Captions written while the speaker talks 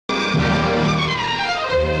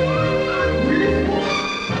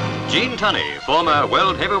Gene Tunney, former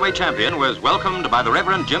world heavyweight champion, was welcomed by the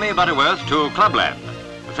Reverend Jimmy Butterworth to Clubland,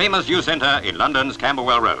 the famous youth centre in London's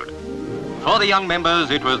Camberwell Road. For the young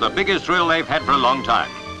members, it was the biggest thrill they've had for a long time.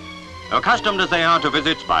 Accustomed as they are to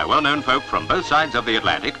visits by well-known folk from both sides of the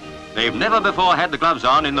Atlantic, they've never before had the gloves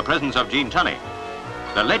on in the presence of Gene Tunney.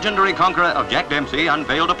 The legendary conqueror of Jack Dempsey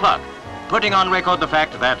unveiled a plug, putting on record the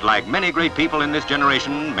fact that, like many great people in this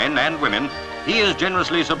generation, men and women, he has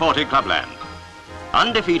generously supported Clubland.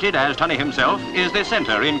 Undefeated as Tunney himself is the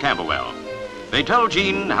centre in Camberwell. They told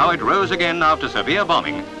Gene how it rose again after severe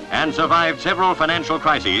bombing and survived several financial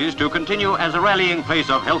crises to continue as a rallying place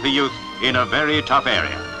of healthy youth in a very tough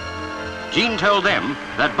area. Gene told them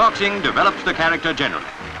that boxing develops the character generally.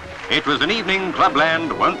 It was an evening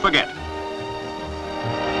Clubland won't forget.